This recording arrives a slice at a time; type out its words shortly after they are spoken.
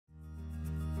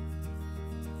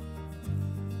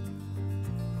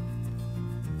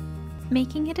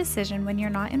Making a decision when you're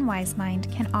not in wise mind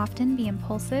can often be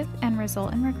impulsive and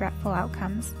result in regretful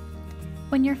outcomes.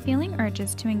 When you're feeling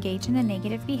urges to engage in a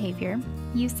negative behavior,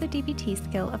 use the DBT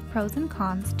skill of pros and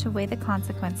cons to weigh the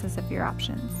consequences of your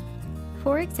options.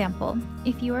 For example,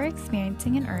 if you are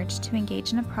experiencing an urge to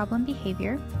engage in a problem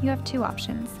behavior, you have two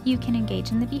options. You can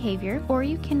engage in the behavior, or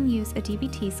you can use a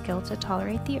DBT skill to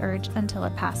tolerate the urge until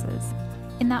it passes.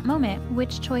 In that moment,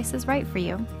 which choice is right for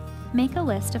you? Make a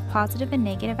list of positive and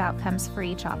negative outcomes for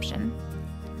each option.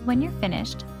 When you're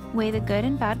finished, weigh the good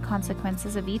and bad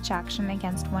consequences of each action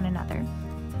against one another.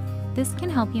 This can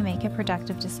help you make a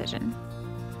productive decision.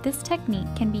 This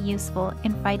technique can be useful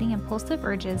in fighting impulsive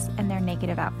urges and their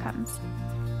negative outcomes.